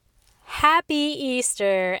Happy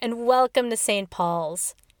Easter and welcome to St.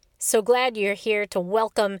 Paul's. So glad you're here to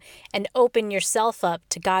welcome and open yourself up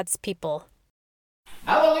to God's people.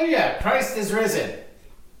 Hallelujah! Christ is risen.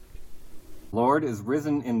 Lord is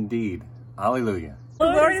risen indeed. Alleluia. The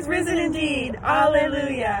Lord is risen indeed.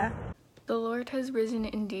 Alleluia. The Lord has risen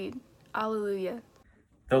indeed. Alleluia.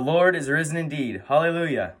 The Lord is risen indeed.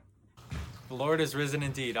 Hallelujah. The Lord is risen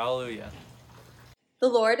indeed. Alleluia. The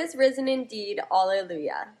Lord is risen indeed.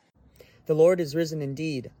 Alleluia. The Lord is risen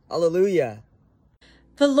indeed. Alleluia.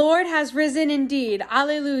 The Lord has risen indeed.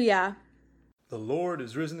 Alleluia. The Lord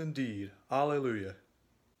is risen indeed. Alleluia.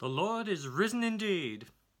 The Lord is risen indeed.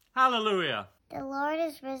 Hallelujah. The Lord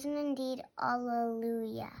is risen indeed.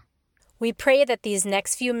 Alleluia. We pray that these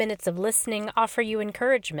next few minutes of listening offer you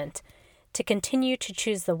encouragement to continue to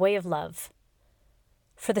choose the way of love.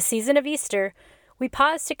 For the season of Easter, we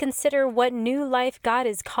pause to consider what new life God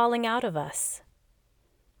is calling out of us.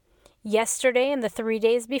 Yesterday and the 3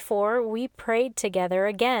 days before, we prayed together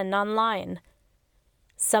again online.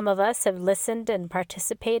 Some of us have listened and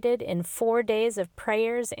participated in 4 days of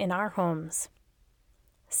prayers in our homes.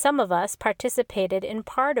 Some of us participated in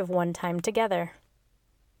part of one time together.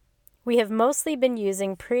 We have mostly been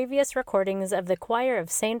using previous recordings of the choir of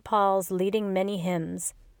St. Paul's leading many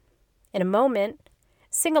hymns. In a moment,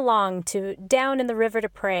 sing along to Down in the River to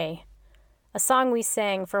Pray, a song we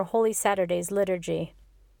sang for Holy Saturday's liturgy.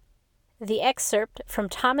 The excerpt from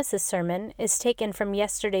Thomas's sermon is taken from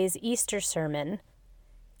yesterday's Easter sermon,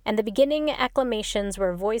 and the beginning acclamations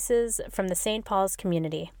were voices from the St. Paul's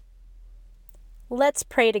community. Let's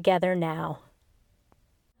pray together now.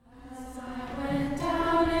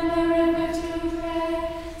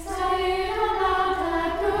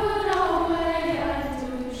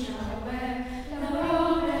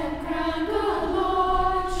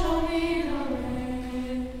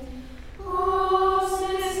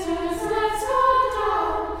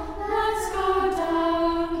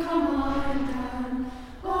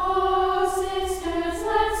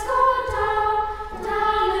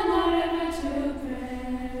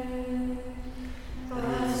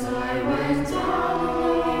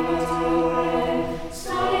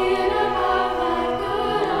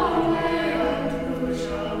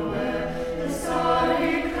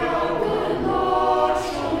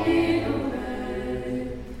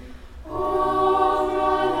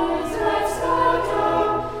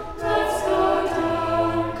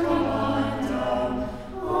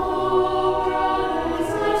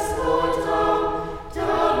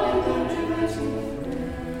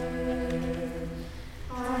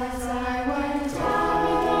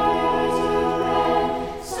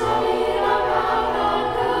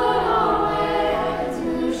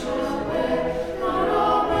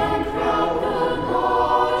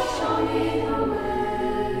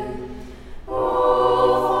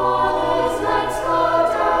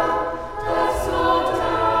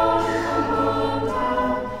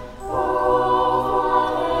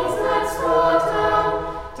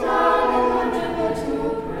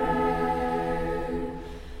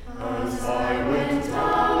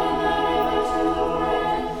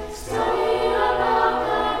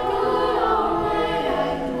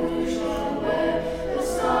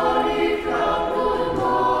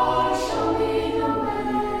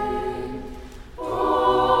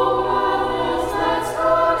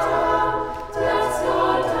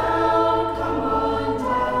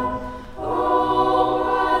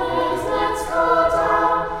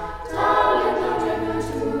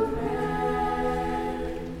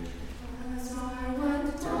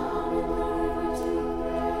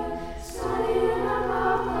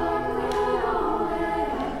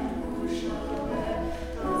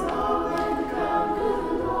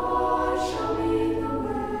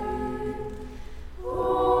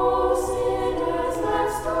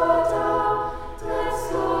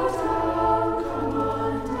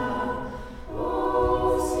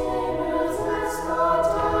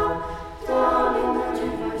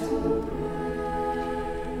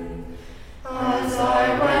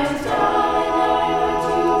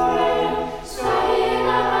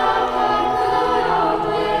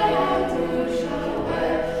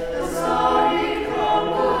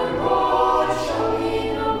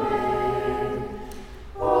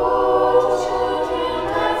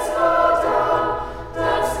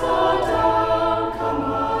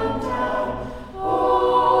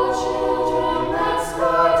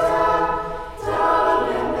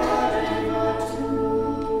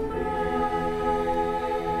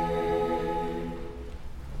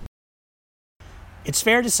 It's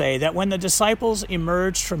fair to say that when the disciples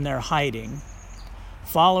emerged from their hiding,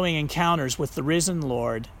 following encounters with the risen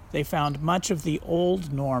Lord, they found much of the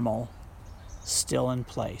old normal still in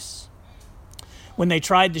place. When they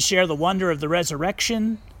tried to share the wonder of the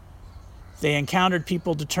resurrection, they encountered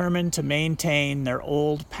people determined to maintain their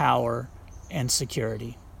old power and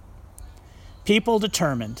security. People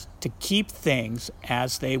determined to keep things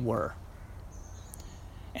as they were.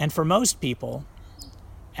 And for most people,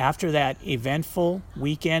 after that eventful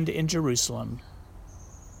weekend in Jerusalem,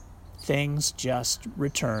 things just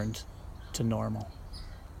returned to normal.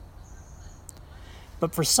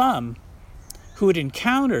 But for some who had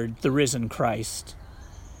encountered the risen Christ,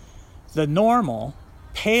 the normal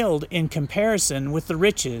paled in comparison with the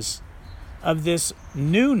riches of this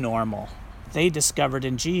new normal they discovered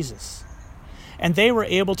in Jesus. And they were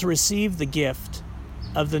able to receive the gift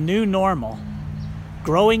of the new normal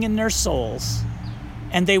growing in their souls,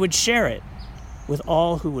 and they would share it with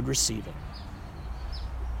all who would receive it.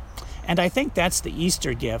 And I think that's the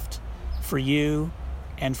Easter gift for you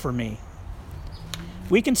and for me.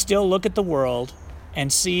 We can still look at the world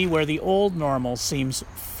and see where the old normal seems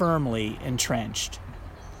firmly entrenched.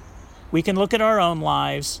 We can look at our own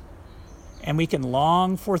lives and we can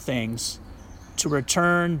long for things to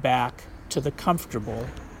return back to the comfortable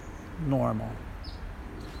normal.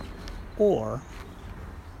 Or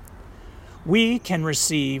we can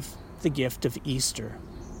receive the gift of Easter.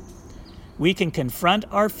 We can confront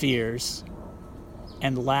our fears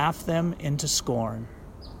and laugh them into scorn.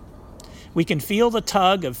 We can feel the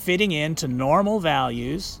tug of fitting into normal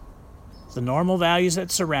values, the normal values that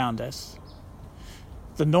surround us,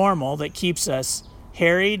 the normal that keeps us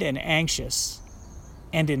harried and anxious,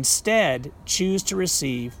 and instead choose to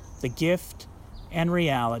receive the gift and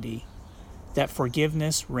reality that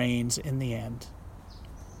forgiveness reigns in the end.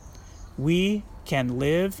 We can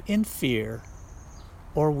live in fear,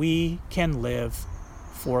 or we can live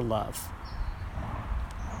for love.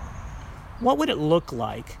 What would it look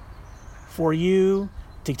like for you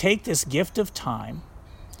to take this gift of time,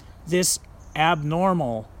 this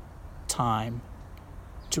abnormal time,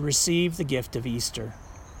 to receive the gift of Easter?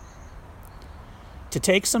 To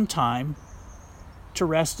take some time to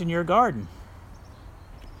rest in your garden,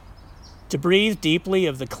 to breathe deeply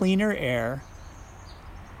of the cleaner air,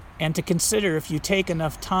 and to consider if you take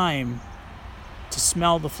enough time to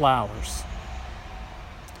smell the flowers.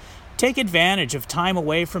 Take advantage of time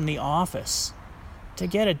away from the office to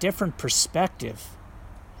get a different perspective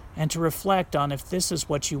and to reflect on if this is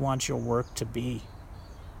what you want your work to be.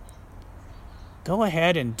 Go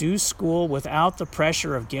ahead and do school without the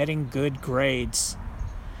pressure of getting good grades,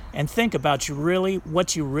 and think about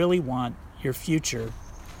what you really want your future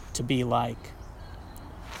to be like.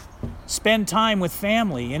 Spend time with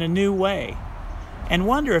family in a new way, and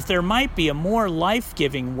wonder if there might be a more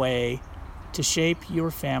life-giving way to shape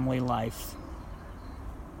your family life.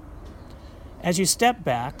 As you step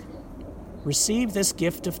back, receive this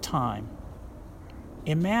gift of time.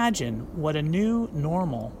 Imagine what a new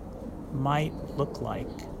normal might look like.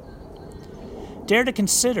 Dare to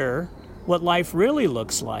consider what life really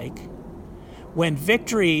looks like when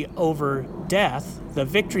victory over death, the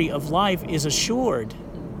victory of life, is assured.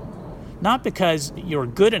 Not because you're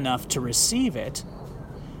good enough to receive it,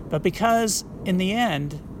 but because, in the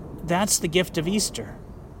end, that's the gift of Easter.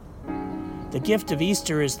 The gift of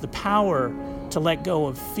Easter is the power to let go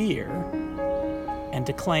of fear and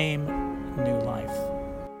to claim new life.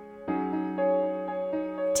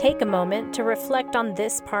 Take a moment to reflect on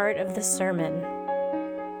this part of the sermon.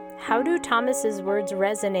 How do Thomas's words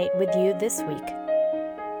resonate with you this week?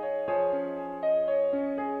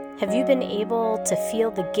 Have you been able to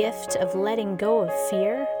feel the gift of letting go of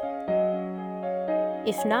fear?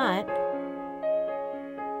 If not,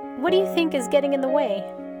 what do you think is getting in the way?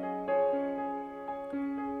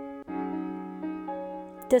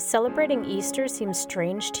 Does celebrating Easter seem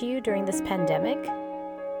strange to you during this pandemic?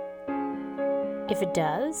 If it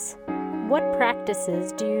does, what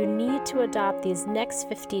practices do you need to adopt these next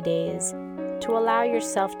 50 days to allow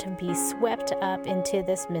yourself to be swept up into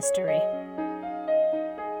this mystery?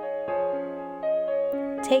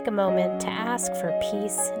 Take a moment to ask for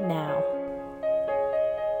peace now.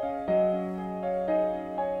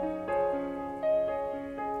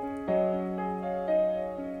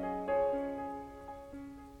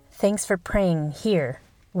 Thanks for praying here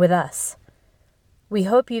with us. We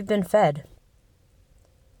hope you've been fed.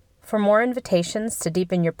 For more invitations to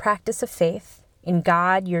deepen your practice of faith in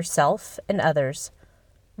God, yourself, and others,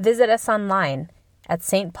 visit us online at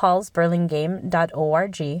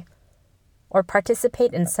stpaulsburlingame.org or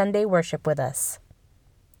participate in Sunday worship with us.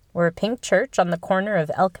 We're a pink church on the corner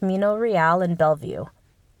of El Camino Real and Bellevue.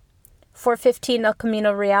 415 El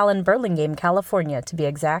Camino Real in Burlingame, California, to be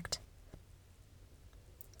exact.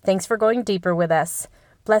 Thanks for going deeper with us.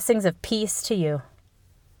 Blessings of peace to you.